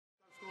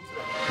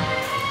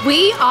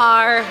We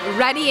are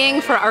readying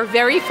for our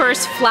very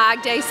first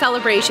Flag Day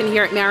celebration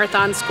here at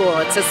Marathon School.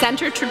 It's a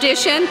center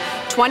tradition,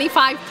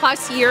 25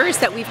 plus years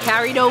that we've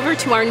carried over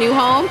to our new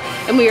home,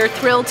 and we are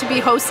thrilled to be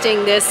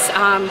hosting this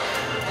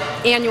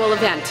annual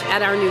event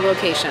at our new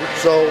location.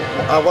 So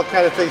what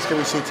kind of things can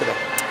we see today?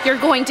 You're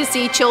going to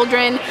see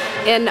children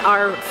in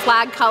our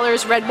flag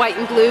colors, red, white,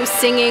 and blue,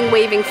 singing,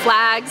 waving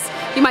flags.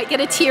 You might get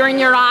a tear in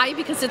your eye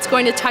because it's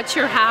going to touch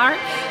your heart.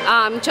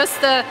 Just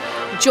the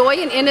joy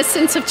and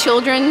innocence of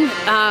children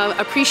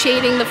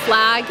appreciating the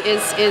flag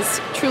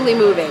is truly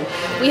moving.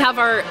 We have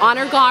our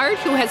honor guard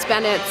who has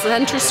been at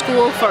Center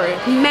School for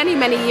many,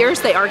 many years.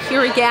 They are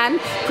here again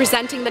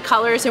presenting the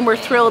colors, and we're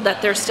thrilled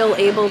that they're still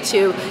able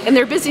to, in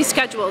their busy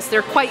schedules,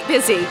 they're quite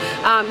busy,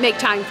 make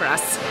time for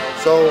us.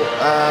 So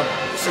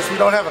since we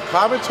don't have a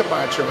car to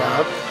march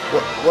around,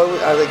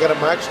 are they going to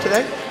march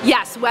today?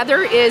 Yes,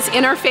 weather is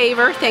in our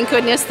favor. Thank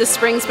goodness. The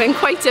spring's been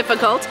quite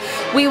difficult.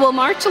 We will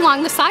march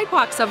along the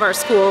sidewalks of our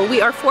school.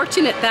 We are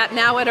fortunate that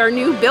now at our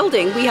new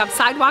building we have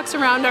sidewalks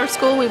around our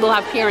school. We will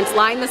have parents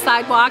line the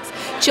sidewalks.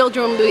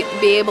 Children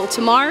will be able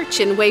to march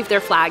and wave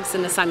their flags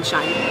in the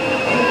sunshine.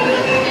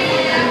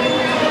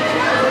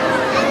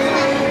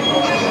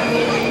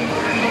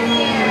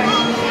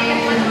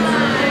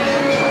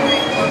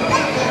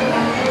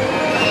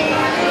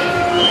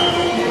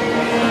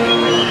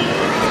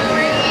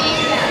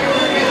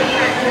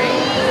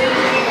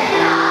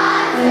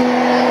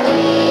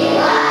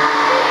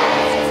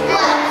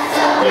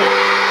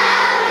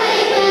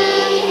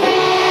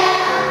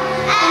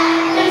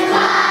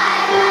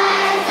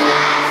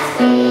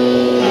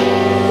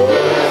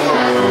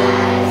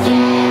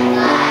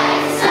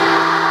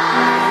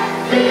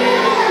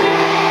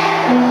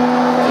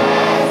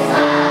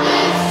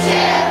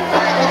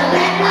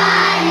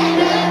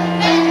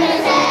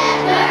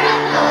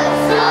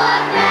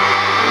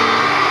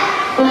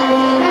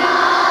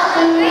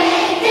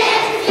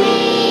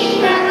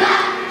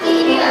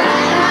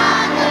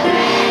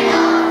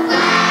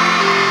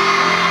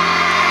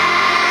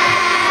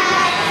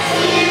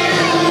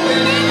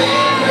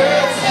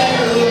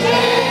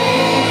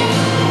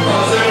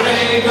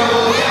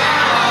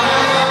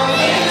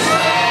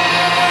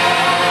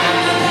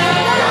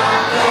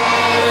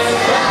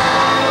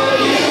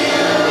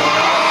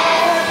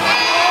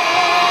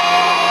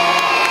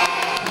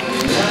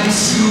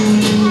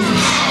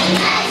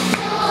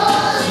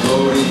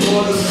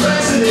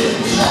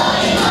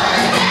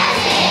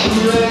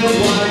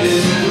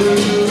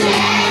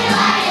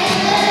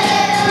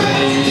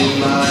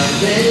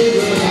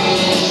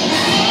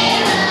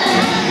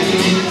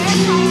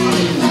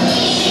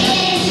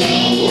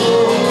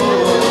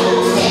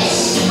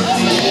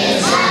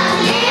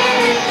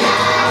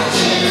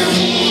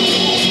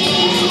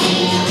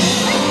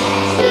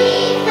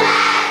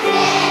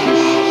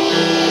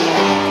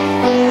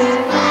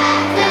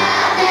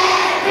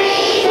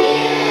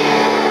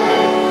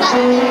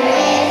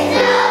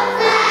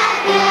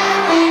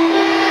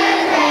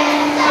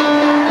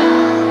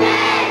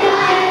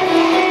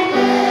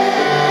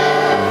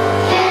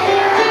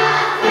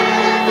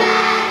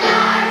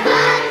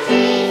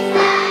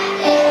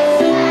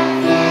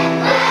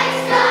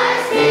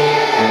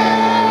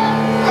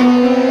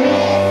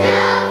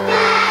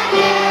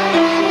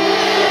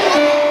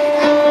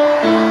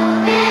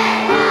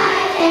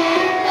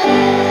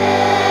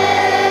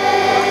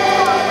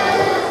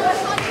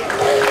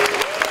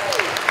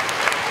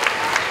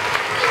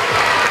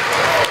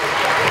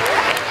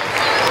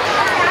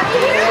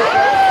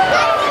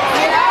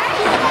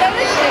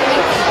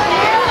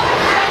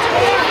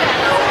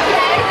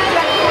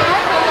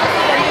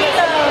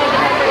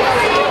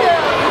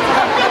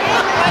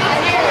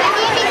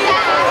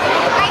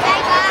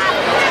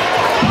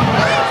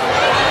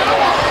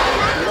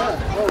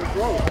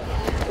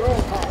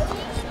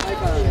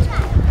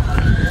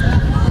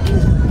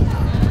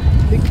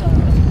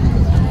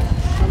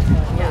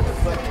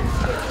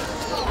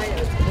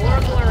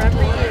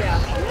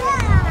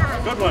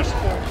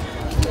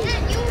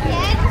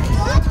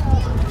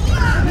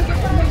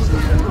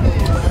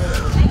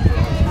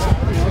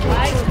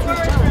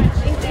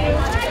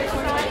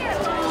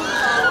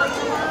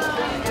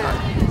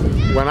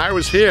 When I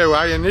was here,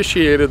 I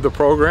initiated the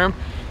program,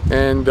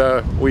 and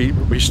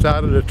we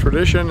started a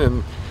tradition,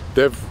 and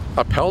they've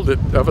upheld it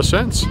ever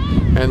since.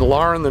 And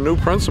Lauren, the new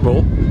principal,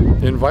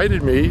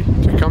 invited me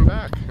to come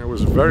back. It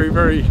was a very,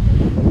 very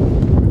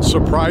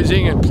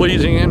surprising and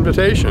pleasing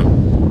invitation.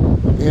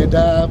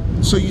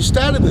 And so you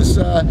started this,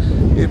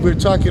 we were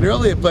talking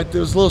earlier, but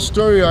there was a little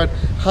story on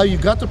how you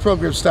got the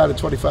program started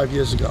 25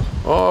 years ago.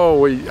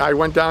 Oh, I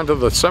went down to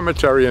the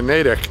cemetery in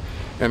Natick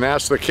and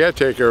asked the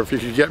caretaker if he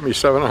could get me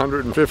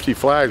 750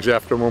 flags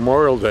after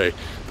Memorial Day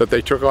that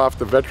they took off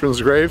the veterans'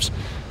 graves.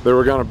 They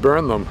were going to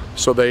burn them,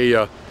 so they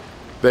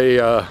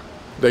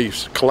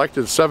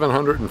collected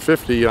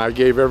 750, and I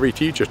gave every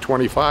teacher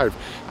 25.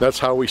 That's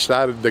how we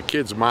started the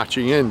kids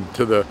marching in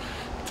to the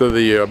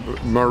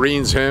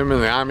Marines hymn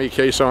and the Army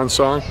caisson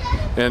song,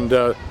 and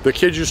the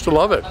kids used to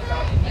love it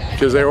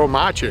because they were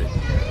marching.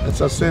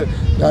 That's outstanding.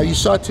 Now, you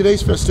saw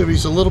today's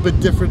festivities a little bit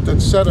different than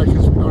Center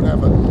because we don't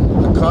have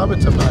a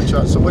comet to match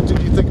on. So what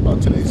did you think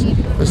about today's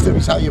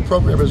festivities, how your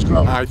program has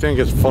grown? I think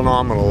it's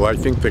phenomenal. I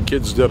think the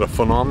kids did a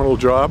phenomenal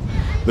job.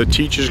 The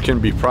teachers can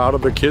be proud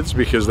of the kids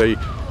because they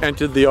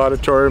entered the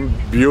auditorium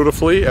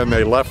beautifully and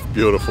they left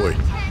beautifully.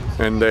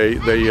 And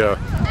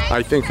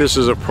I think this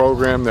is a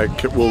program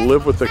that will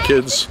live with the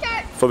kids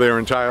for their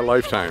entire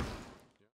lifetime.